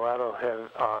 No, I don't have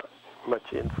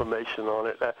much information on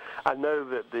it. I know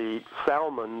that the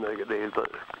Salman, the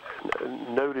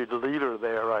noted leader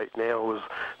there right now, was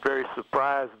very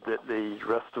surprised that the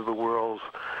rest of the world's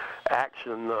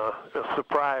action,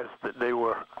 surprised that they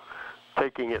were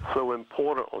taking it so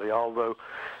importantly, although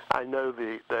I know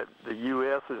that the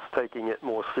U.S. is taking it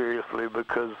more seriously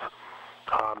because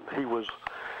he was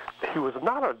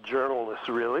not a journalist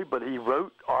really, but he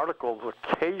wrote articles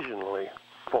occasionally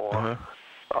for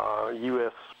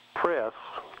U.S. press.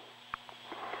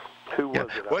 Who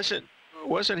was it?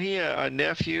 Wasn't he a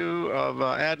nephew of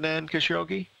Adnan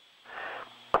Khashoggi?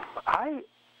 I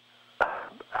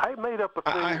made up a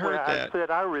thing I heard where that. I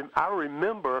said I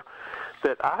remember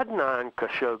that Adnan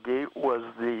Khashoggi was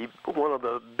one of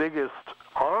the biggest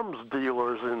arms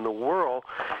dealers in the world,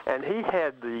 and he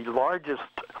had the largest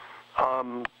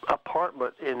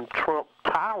apartment in Trump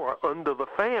Tower under the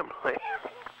family.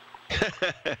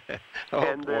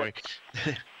 Boy.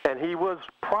 And he was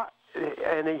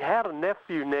and he had a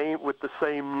nephew named with the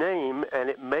same name, and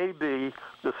it may be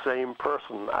the same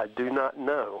person. I do not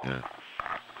know.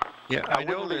 Yeah, I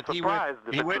know wouldn't that be surprised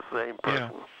if it's the same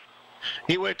person.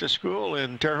 He went to school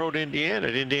in Terre Haute, Indiana,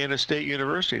 at Indiana State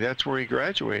University. That's where he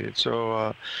graduated.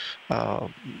 So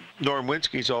Norm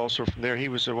Winsky's also from there. He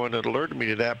was the one that alerted me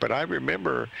to that. But I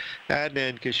remember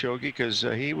Adnan Khashoggi because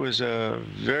he was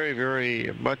very,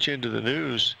 very much into the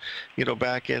news, you know,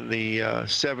 back in the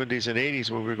 70s and 80s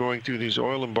when we were going through these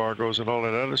oil embargoes and all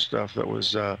that other stuff that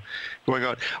was going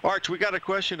on. Arch, we got a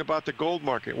question about the gold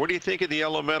market. What do you think of the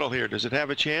yellow metal here? Does it have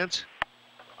a chance?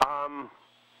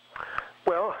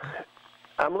 Well,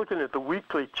 I'm looking at the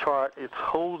weekly chart. It's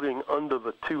holding under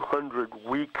the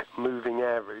 200-week moving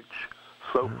average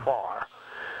so far.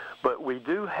 But we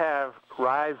do have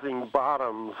rising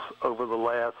bottoms over the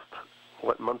last,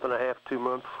 month and a half, 2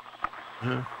 months?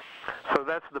 So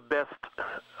that's the best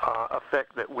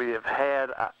effect that we have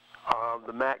had.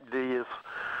 The MACD is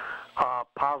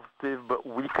positive but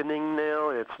weakening now.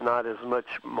 It's not as much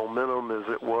momentum as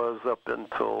it was up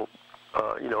until,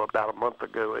 about a month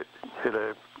ago. It hit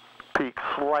a peak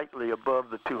slightly above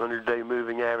the 200-day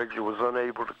moving average. It was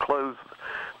unable to close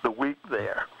the week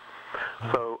there.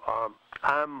 So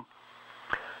I'm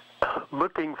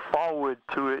looking forward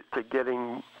to it, to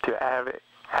getting to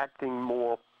acting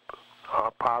more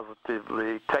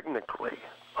positively technically,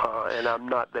 and I'm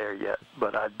not there yet,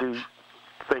 but I do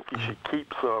think you should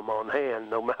keep some on hand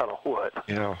no matter what.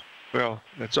 Yeah. Well,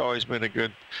 that's always been a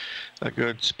good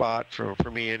spot for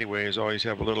me anyway, is always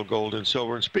have a little gold and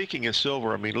silver. And speaking of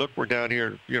silver, I mean, look, we're down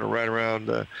here, right around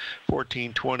the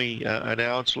 14.20 an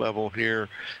ounce level here.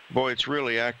 Boy, it's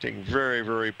really acting very,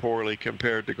 very poorly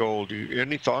compared to gold.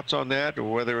 Any thoughts on that, or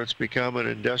whether it's become an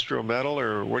industrial metal,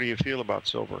 or what do you feel about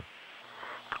silver?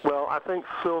 Well, I think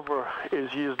silver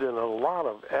is used in a lot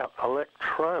of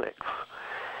electronics.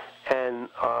 And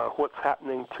what's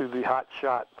happening to the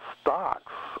hotshot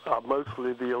stocks,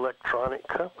 mostly the electronic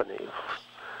companies.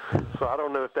 So I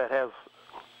don't know if that has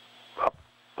a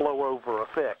blow-over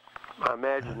effect. I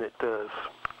imagine it does.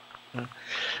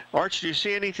 Arch, do you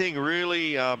see anything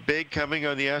really big coming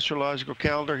on the astrological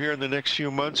calendar here in the next few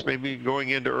months, maybe going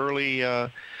into early,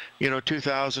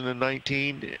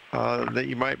 2019, that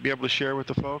you might be able to share with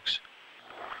the folks?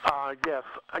 Yes.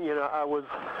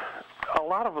 A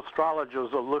lot of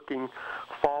astrologers are looking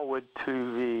forward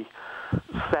to the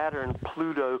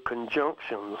Saturn-Pluto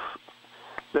conjunctions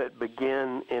that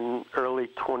begin in early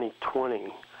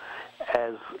 2020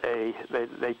 as they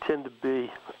tend to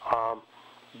be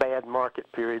bad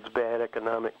market periods, bad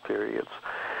economic periods.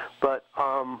 But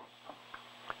I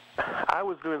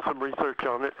was doing some research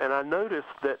on it, and I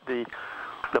noticed that the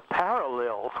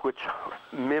parallels, which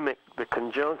mimic the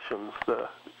conjunctions,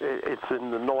 it's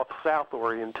in the north-south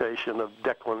orientation of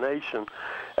declination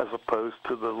as opposed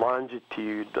to the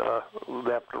longitude,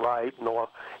 left-right,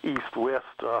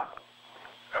 north-east-west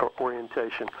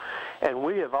orientation. And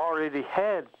we have already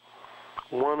had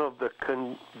one of the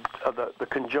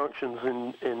conjunctions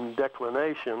in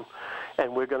declination,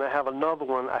 and we're going to have another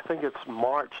one. I think it's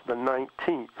March the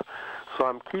 19th. So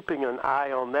I'm keeping an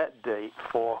eye on that date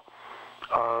for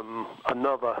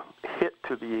another hit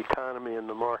to the economy and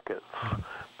the markets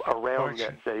around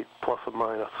that date, plus or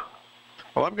minus.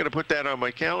 Well, I'm going to put that on my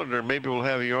calendar. Maybe we'll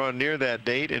have you on near that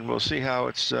date, and we'll see how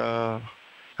it's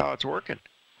working.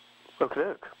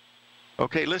 Okay.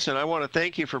 Okay, listen, I want to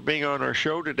thank you for being on our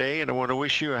show today, and I want to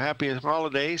wish you a happy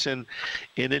holidays and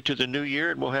into the new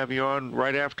year, and we'll have you on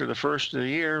right after the first of the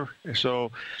year.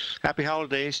 So happy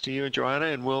holidays to you and Joanna,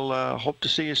 and we'll hope to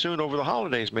see you soon over the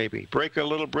holidays maybe. Break a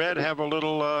little bread, have a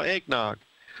little eggnog.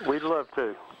 We'd love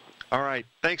to. All right.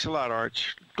 Thanks a lot,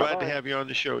 Arch. Glad to have you on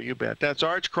the show. You bet. That's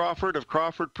Arch Crawford of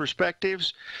Crawford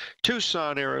Perspectives,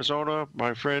 Tucson, Arizona,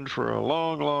 my friend for a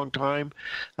long, long time.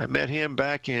 I met him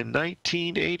back in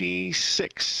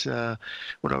 1986 when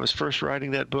I was first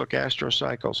writing that book,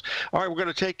 Astrocycles. All right, we're going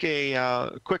to take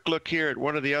a quick look here at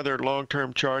one of the other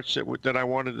long-term charts that I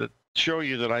wanted to show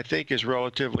you that I think is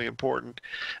relatively important.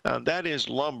 That is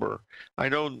lumber. I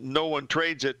know no one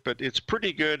trades it, but it's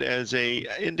pretty good as a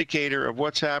indicator of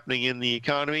what's happening in the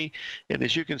economy. And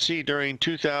as you can see, during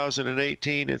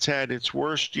 2018, it's had its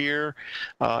worst year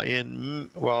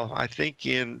I think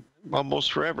in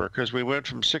almost forever, because we went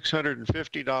from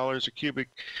 $650 a cubic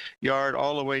yard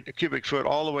cubic foot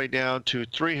all the way down to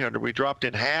 $300. We dropped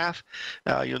in half.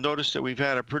 You'll notice that we've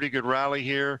had a pretty good rally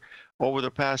here over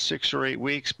the past 6 or 8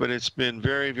 weeks, but it's been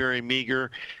very, very meager.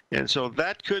 And so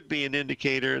that could be an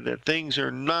indicator that things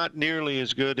are not nearly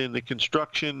as good in the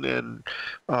construction and,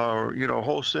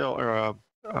 wholesale or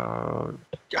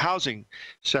housing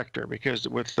sector, because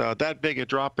with that big a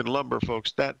drop in lumber,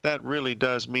 folks, that really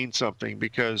does mean something,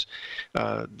 because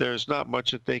there's not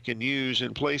much that they can use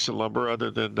in place of lumber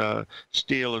other than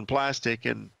steel and plastic,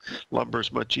 and lumber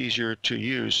is much easier to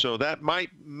use. So that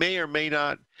may or may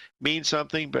not mean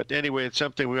something, but anyway, it's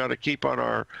something we ought to keep on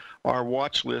our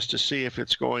watch list to see if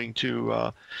it's going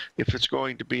to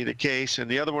be the case. And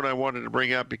the other one I wanted to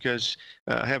bring up, because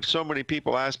I have so many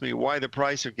people ask me why the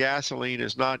price of gasoline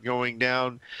is not going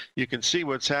down. You can see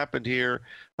what's happened here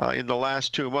in the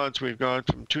last 2 months. We've gone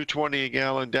from $2.20 a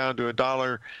gallon down to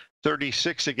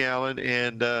 $1.36 a gallon,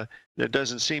 and there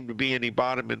doesn't seem to be any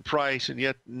bottom in price, and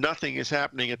yet nothing is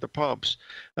happening at the pumps.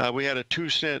 We had a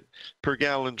 2-cent per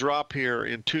gallon drop here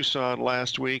in Tucson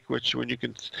last week, which when you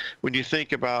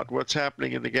think about what's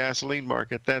happening in the gasoline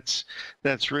market, that's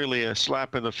really a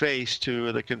slap in the face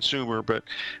to the consumer, but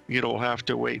we'll have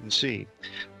to wait and see.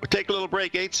 We'll take a little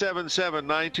break.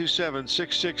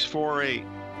 877-927-6648.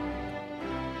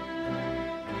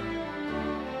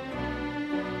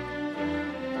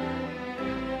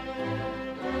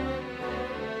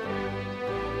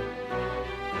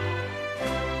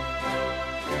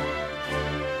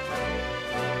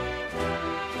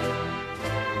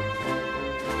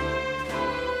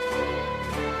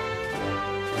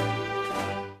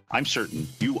 I'm certain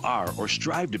you are or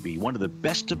strive to be one of the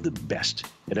best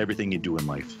at everything you do in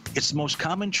life. It's the most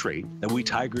common trait that we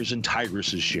tigers and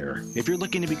tigresses share. If you're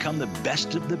looking to become the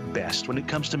best of the best when it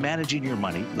comes to managing your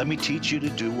money, let me teach you to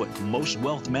do what most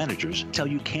wealth managers tell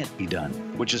you can't be done,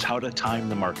 which is how to time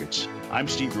the markets. I'm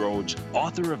Steve Rhodes,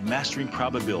 author of Mastering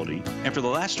Probability, and for the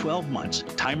last 12 months,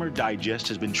 Timer Digest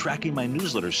has been tracking my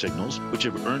newsletter signals, which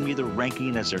have earned me the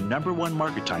ranking as their #1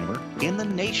 market timer in the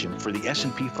nation for the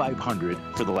S&P 500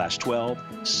 for the last 12,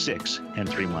 6, and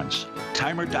 3 months.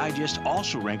 Timer Digest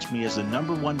also ranks me as the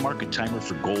 #1 market timer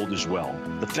for gold as well.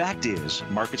 The fact is,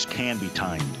 markets can be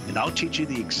timed, and I'll teach you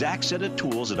the exact set of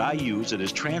tools that I use that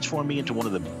has transformed me into one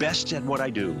of the best at what I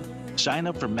do. Sign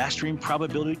up for Mastering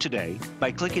Probability today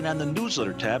by clicking on the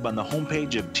newsletter tab on the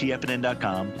homepage of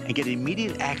TFNN.com and get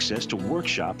immediate access to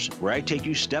workshops where I take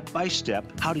you step by step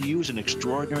how to use an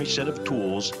extraordinary set of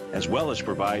tools, as well as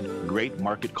provide great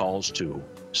market calls too.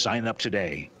 Sign up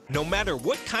today. No matter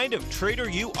what kind of trader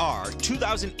you are,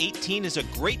 2018 is a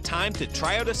great time to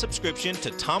try out a subscription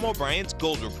to Tom O'Brien's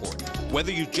Gold Report.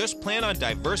 Whether you just plan on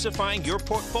diversifying your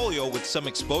portfolio with some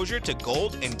exposure to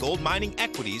gold and gold mining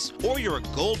equities, or you're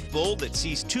a gold bull that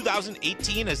sees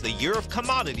 2018 as the year of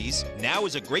commodities, now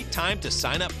is a great time to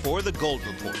sign up for the Gold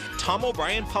Report. Tom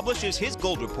O'Brien publishes his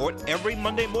Gold Report every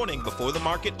Monday morning before the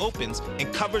market opens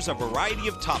and covers a variety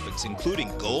of topics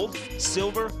including gold,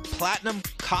 silver, platinum,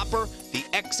 copper, the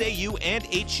XAU and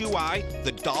HUI,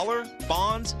 the dollar,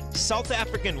 bonds, South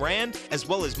African rand, as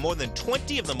well as more than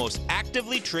 20 of the most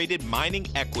actively traded mining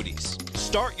equities.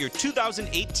 Start your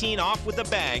 2018 off with a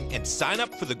bang and sign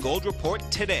up for the Gold Report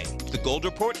today. The Gold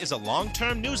Report is a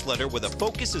long-term newsletter where the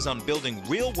focus is on building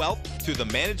real wealth through the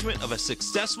management of a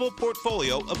successful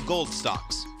portfolio of gold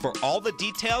stocks. For all the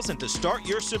details and to start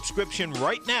your subscription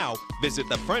right now, visit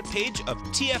the front page of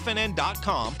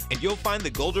TFNN.com and you'll find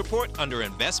the Gold Report under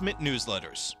Investment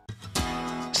Newsletters.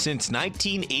 Since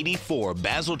 1984,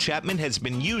 Basil Chapman has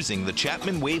been using the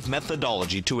Chapman Wave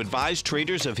methodology to advise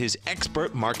traders of his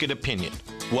expert market opinion.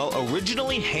 While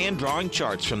originally hand-drawing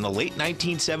charts from the late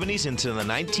 1970s into the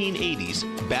 1980s,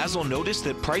 Basil noticed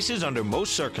that prices under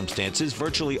most circumstances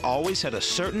virtually always had a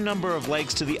certain number of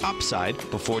legs to the upside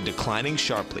before declining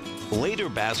sharply. Later,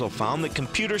 Basil found that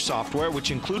computer software,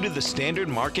 which included the standard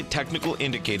market technical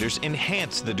indicators,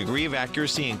 enhanced the degree of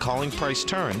accuracy in calling price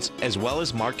turns, as well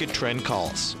as market trend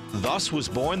calls. Thus was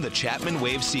born the Chapman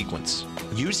Wave sequence.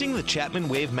 Using the Chapman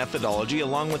Wave methodology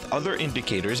along with other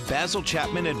indicators, Basil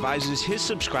Chapman advises his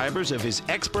subscribers of his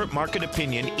expert market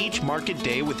opinion each market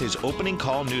day with his opening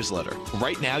call newsletter.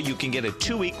 Right now, you can get a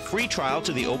 2-week free trial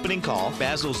to the opening call,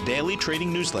 Basil's daily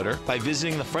trading newsletter, by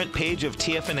visiting the front page of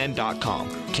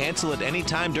TFNN.com. Cancel at any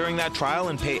time during that trial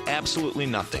and pay absolutely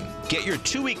nothing. Get your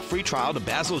 2-week free trial to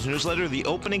Basil's newsletter, The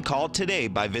Opening Call, today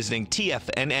by visiting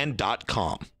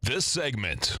TFNN.com. This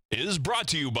segment is brought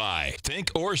to you by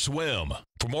Think or Swim.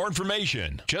 For more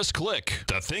information, just click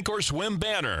the Think or Swim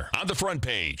banner on the front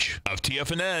page of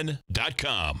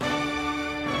TFNN.com.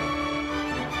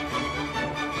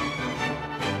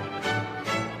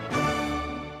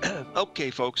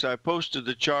 Okay, folks, I posted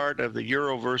the chart of the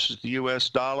euro versus the U.S.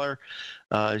 dollar.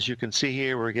 As you can see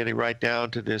here, we're getting right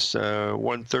down to this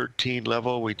 113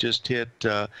 level. We just hit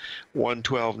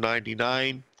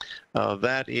 112.99.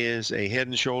 That is a head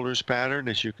and shoulders pattern.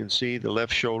 As you can see, the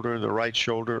left shoulder and the right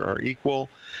shoulder are equal.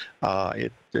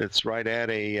 It's right at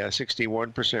a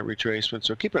 61% retracement.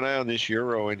 So keep an eye on this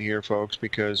euro in here, folks,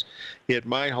 because it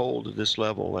might hold at this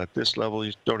level. At this level,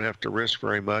 you don't have to risk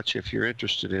very much if you're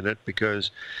interested in it,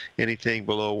 because anything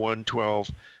below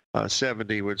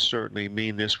 112.70 would certainly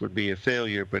mean this would be a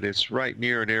failure, but it's right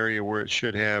near an area where it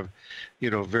should have,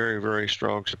 very, very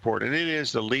strong support. And it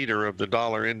is the leader of the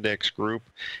dollar index group,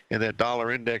 and that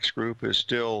dollar index group is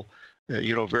still,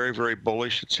 very, very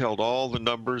bullish. It's held all the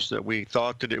numbers that we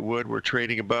thought that it would. We're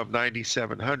trading above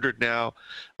 9,700 now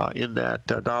in that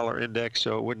dollar index,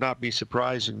 so it would not be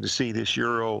surprising to see this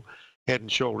euro head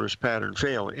and shoulders pattern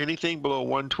fail. Anything below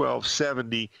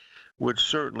 112.70 would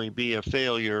certainly be a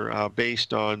failure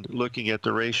based on looking at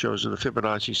the ratios of the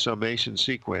Fibonacci summation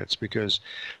sequence, because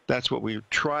that's what we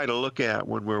try to look at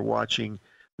when we're watching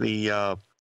the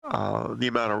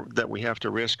amount that we have to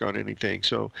risk on anything.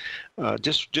 So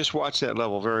just watch that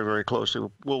level very, very closely.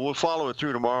 We'll follow it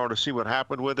through tomorrow to see what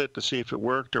happened with it, to see if it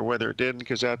worked or whether it didn't,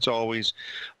 because that's always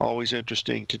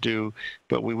interesting to do.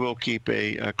 But we will keep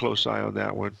a close eye on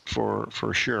that one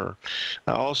for sure.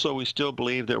 Also, we still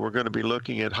believe that we're going to be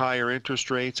looking at higher interest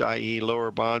rates, i.e.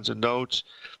 lower bonds and notes.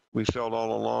 We felt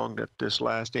all along that this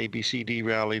last ABCD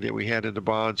rally that we had in the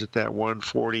bonds at that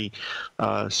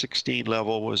 140.16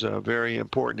 level was a very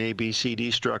important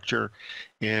ABCD structure,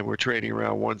 and we're trading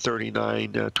around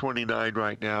 139.29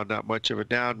 right now. Not much of a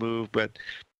down move, but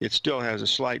it still has a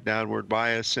slight downward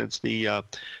bias since the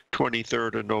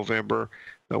 23rd of November.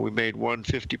 We made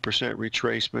 150%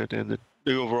 retracement, and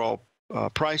the overall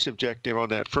price objective on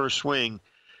that first swing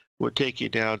would take you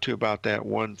down to about that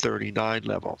 139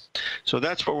 level. So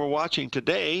that's what we're watching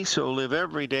today. So live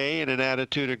every day in an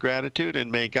attitude of gratitude,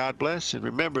 and may God bless. And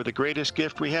remember, the greatest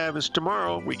gift we have is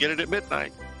tomorrow. We get it at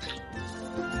midnight.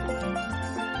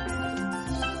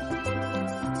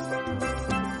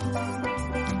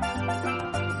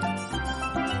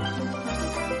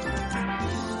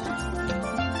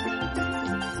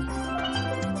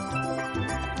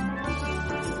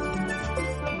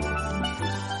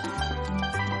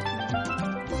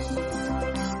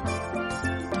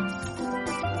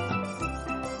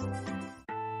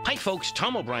 Hi folks,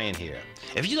 Tom O'Brien here.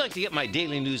 If you'd like to get my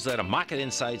daily newsletter, Market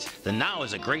Insights, then now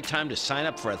is a great time to sign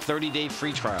up for a 30-day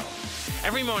free trial.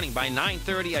 Every morning by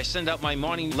 9:30, I send out my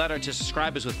morning letter to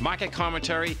subscribers with market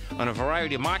commentary on a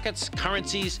variety of markets,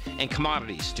 currencies, and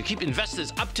commodities to keep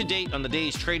investors up to date on the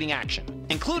day's trading action.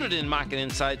 Included in Market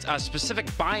Insights are specific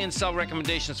buy and sell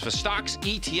recommendations for stocks,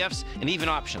 ETFs, and even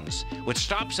options, with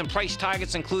stops and price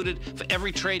targets included for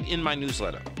every trade in my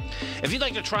newsletter. If you'd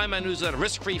like to try my newsletter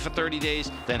risk-free for 30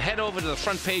 days, then head over to the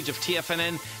front page of TFNN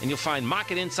and you'll find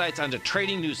Market Insights under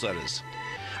Trading Newsletters.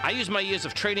 I use my years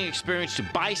of trading experience to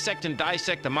bisect and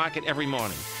dissect the market every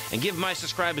morning and give my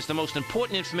subscribers the most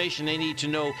important information they need to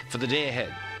know for the day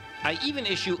ahead. I even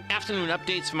issue afternoon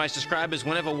updates for my subscribers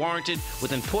whenever warranted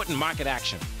with important market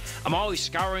action. I'm always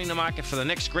scouring the market for the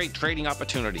next great trading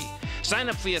opportunity. Sign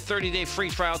up for your 30-day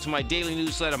free trial to my daily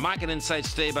newsletter, Market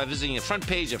Insights, today by visiting the front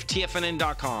page of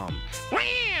TFNN.com.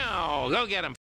 Wow! Go get 'em!